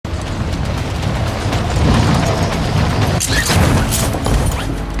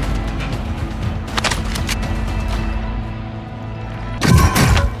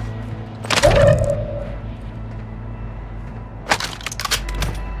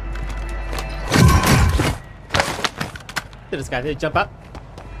This guy, did he jump up?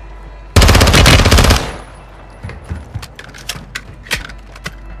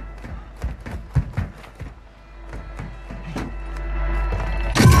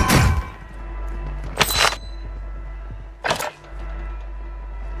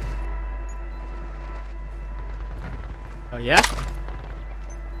 Oh yeah?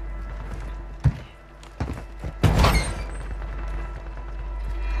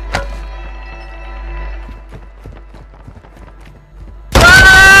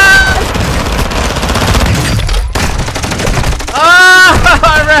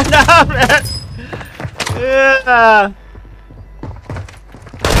 I ran out, man. Yeah.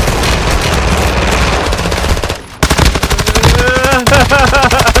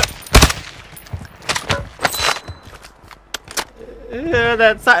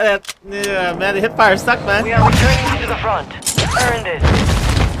 Yeah, yeah, man, the hip fire sucked, man. We are returning to the front. Earn this.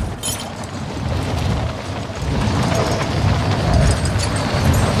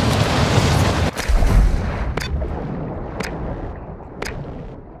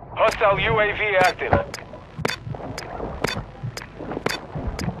 Hostile UAV active.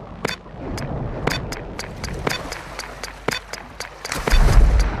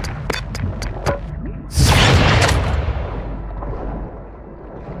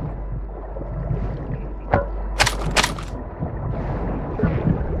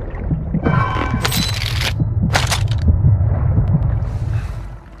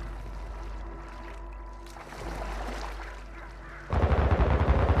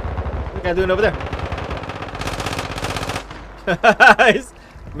 What guy doing over there?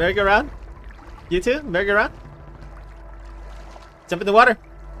 Merry-go-round? You too? Merry-go-round? Jump in the water.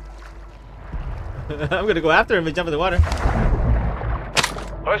 I'm gonna go after him and jump in the water.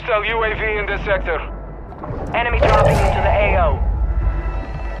 Hostile UAV in this sector. Enemy dropping into the AO.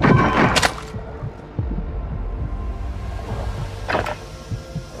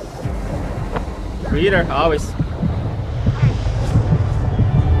 Reader, always.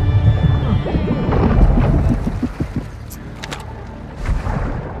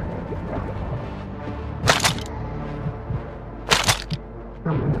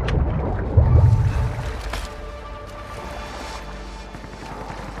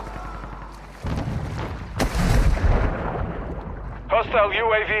 Hostile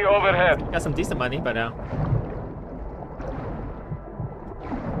UAV overhead. Got some decent money by now.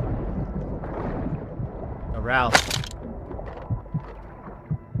 Morale.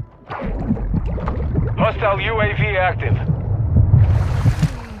 Hostile UAV active.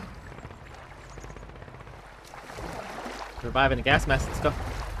 Reviving the gas mask. Let's go.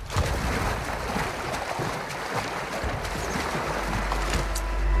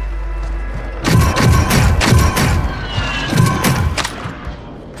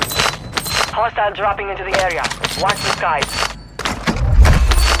 Hostile dropping into the area. Watch the skies.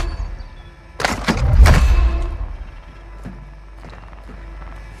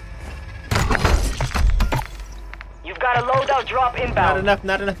 You've got a loadout drop inbound. Not enough,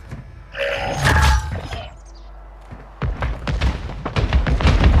 not enough.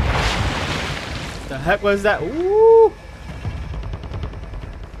 The heck was that? Ooh!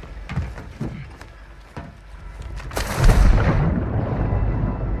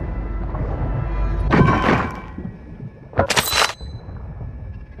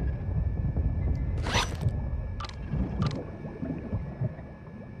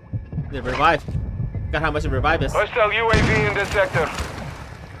 They revived. Got how much it revived us. Hostile UAV in this sector.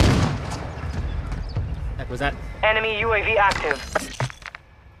 Heck was that? Enemy UAV active.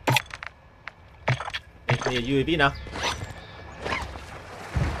 Make me a UAV now.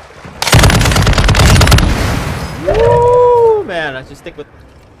 Woo! Man, I should stick with.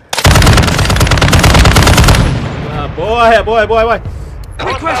 Boy, boy, boy, boy.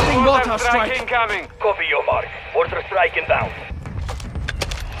 Requesting mortar strike incoming. Copy your mark. Mortar strike inbound.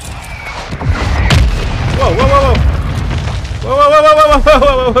 Whoa, whoa, whoa, whoa! Whoa, whoa, whoa, whoa, whoa,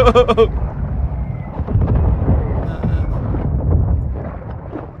 whoa, whoa, whoa, whoa!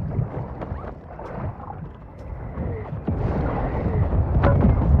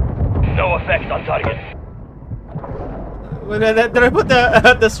 No effect on target. Did I put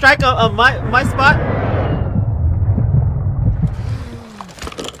the strike on my spot?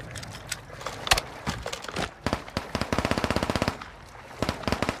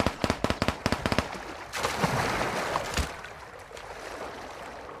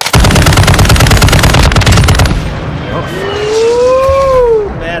 Ooh,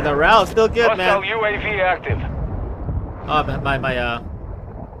 man, the route still good, man. Hostile UAV active. Oh, my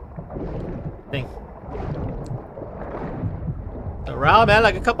thing. The route, man,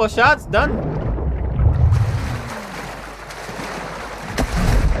 like a couple of shots, done.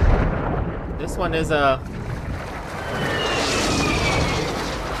 This one is Hostile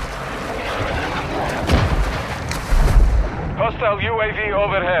UAV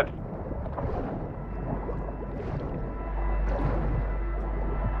overhead.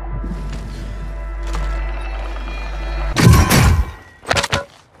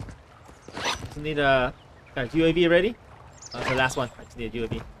 need a UAV ready. The last one. I just need a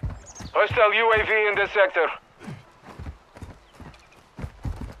UAV. Hostile UAV in this sector.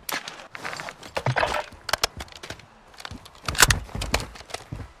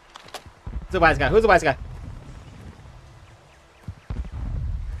 Who's the wise guy? Who's the wise guy?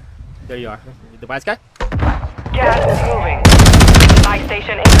 There you are. The wise guy? Gas is moving. Buy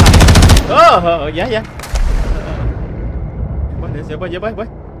station incoming. Oh, yeah, yeah. Boy.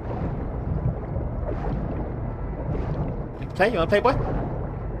 You wanna play, boy?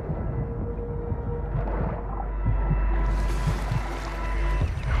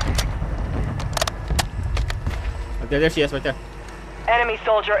 Oh, there she is, right there. Enemy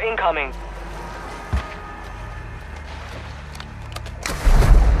soldier incoming.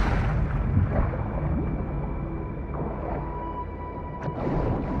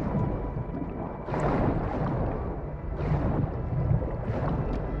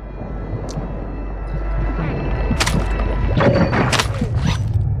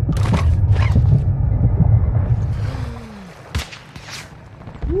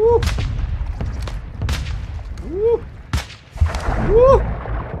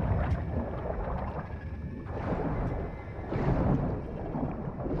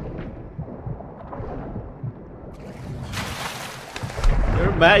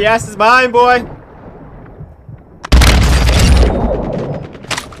 Yes, it's mine, boy.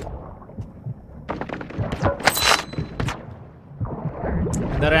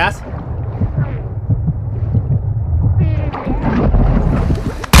 Another ass.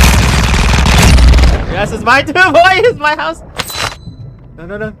 Yes, it's mine too, boy. It's my house.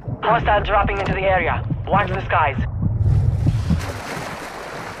 No. Hostile dropping into the area. Watch the skies.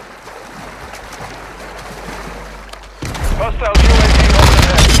 Hostile UAV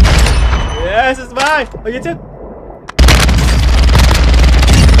overhead. Yes, it's mine. Oh, you too.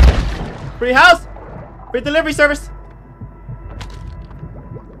 Free house. Free delivery service.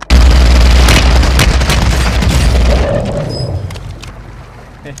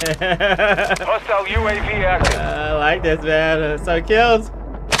 Hostile UAV active. I like this, man. So kills.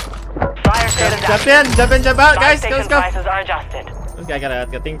 Fire sale is Jump in, jump out, Buy guys. station Let's go. prices are adjusted. This guy got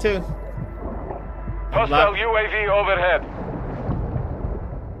a thing too. Hostile UAV overhead.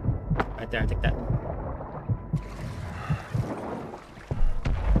 Right there, take that.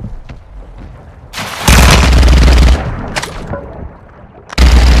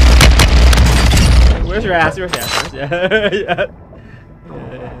 Where's your ass? Where's your ass? Yeah.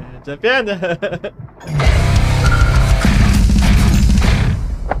 Jump in.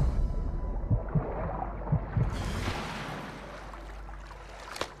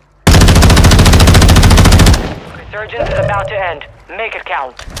 Resurgence is about to end. Make it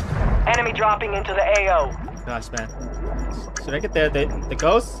count. Enemy dropping into the AO. Gosh, man. Should I get the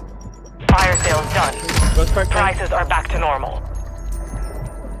ghost? Fire sales done. Ghost part? Prices are back to normal.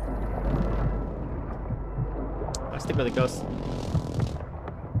 I'll stick with the ghost.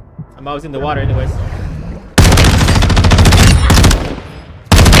 I'm always in the water anyways.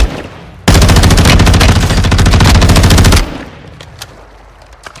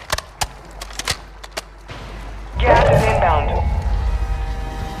 Gas is inbound.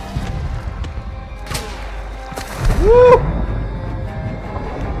 Woo!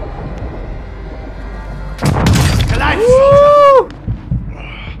 Woo!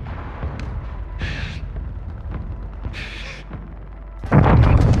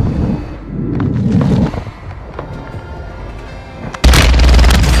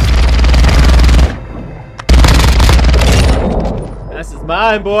 This is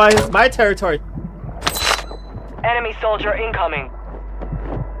mine, boy. It's my territory. Enemy soldier incoming.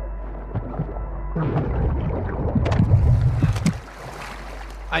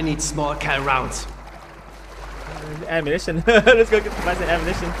 I need small can rounds. Ammunition. Let's go get some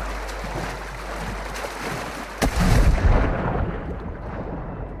ammunition.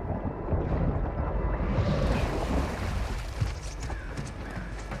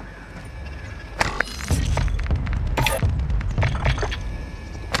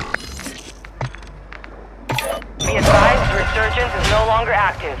 Be advised, resurgence is no longer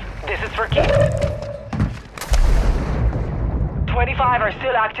active. This is for keeps. 25 are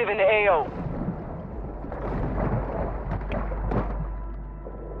still active in the AO.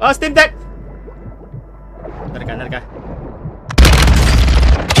 Oh, Steam Deck! Another guy.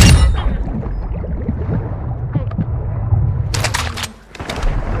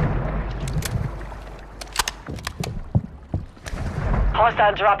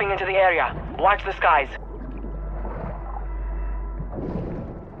 Hostile dropping into the area. Watch the skies.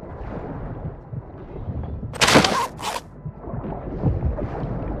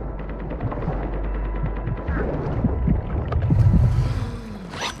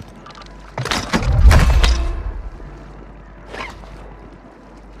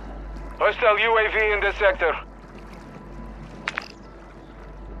 Hostile UAV in this sector.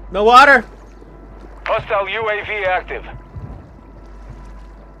 No water. Hostile UAV active.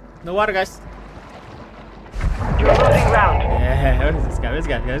 No water, guys. You're losing ground. Yeah, what is this guy? This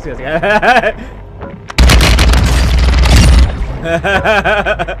guy. This guy.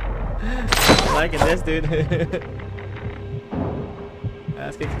 Liking this, dude.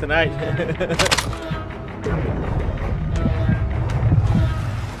 Let's kick it tonight.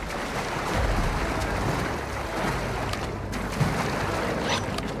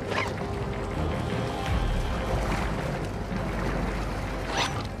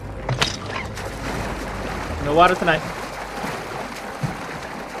 No water tonight.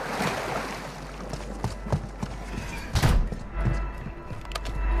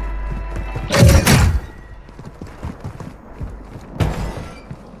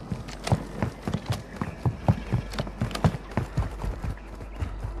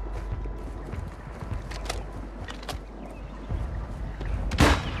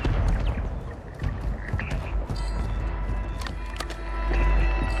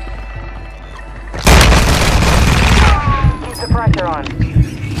 Keep the pressure on.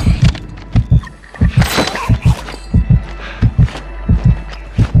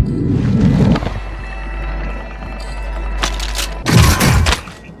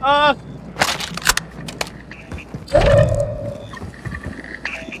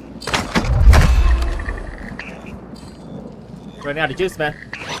 Running out of juice, man.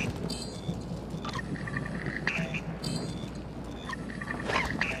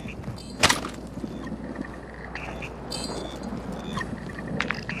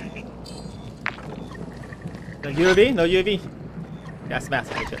 No UAV? No UAV. Gas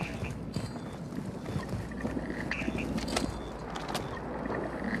mask. Good shit.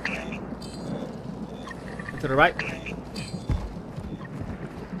 To the right.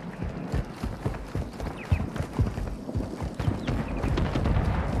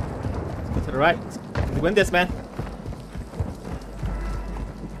 Go to the right. We win this, man.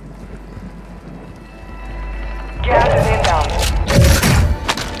 Gas is inbound.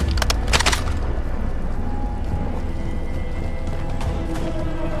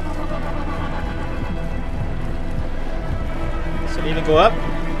 Should even go up.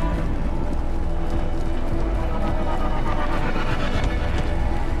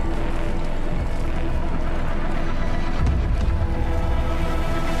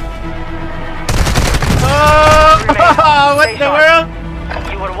 Oh, what the world?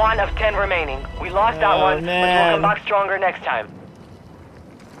 You were 1 of 10 remaining. We lost that Oh, one, but man. we'll come back stronger next time.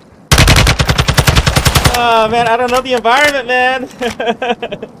 Oh man, I don't know the environment, man.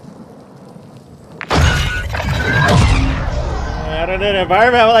 I don't know the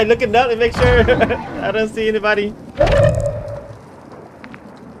environment. I'm like looking up to make sure I don't see anybody.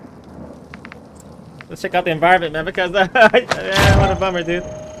 Let's check out the environment, man, because man, what a bummer, dude.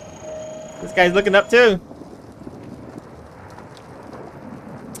 This guy's looking up too.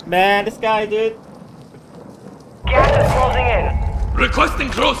 Man, this guy, dude. Gas is closing in. Requesting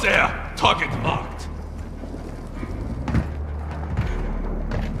close air. Target marked.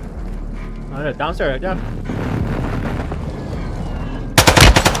 Oh, yeah, downstairs, yeah.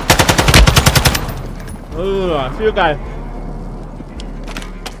 Ooh, I see you guys.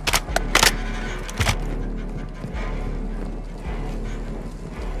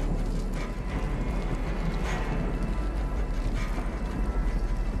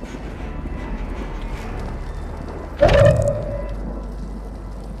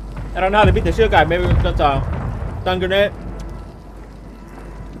 I don't know how to beat the shield guy. Maybe it's just a stun grenade.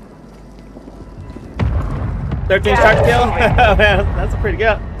 13 shot kill. Man, that's pretty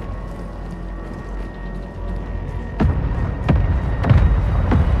good.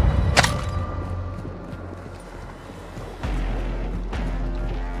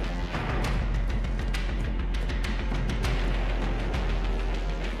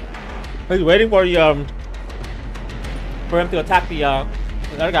 He's waiting for the for him to attack the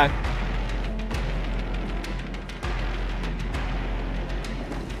other guy.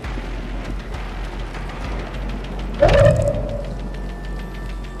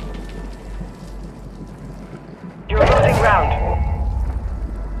 You're losing ground.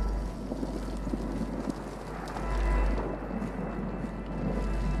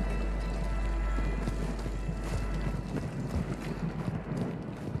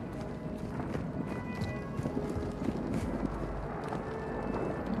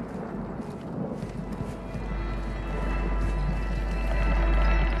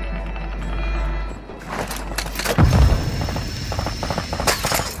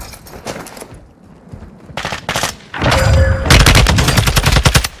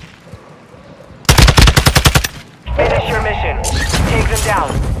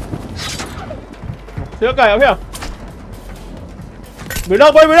 Okay, up here. Build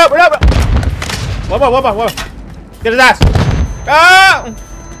up, boy, build up, build up. One more. Get his ass.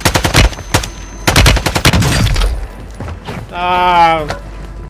 Ah!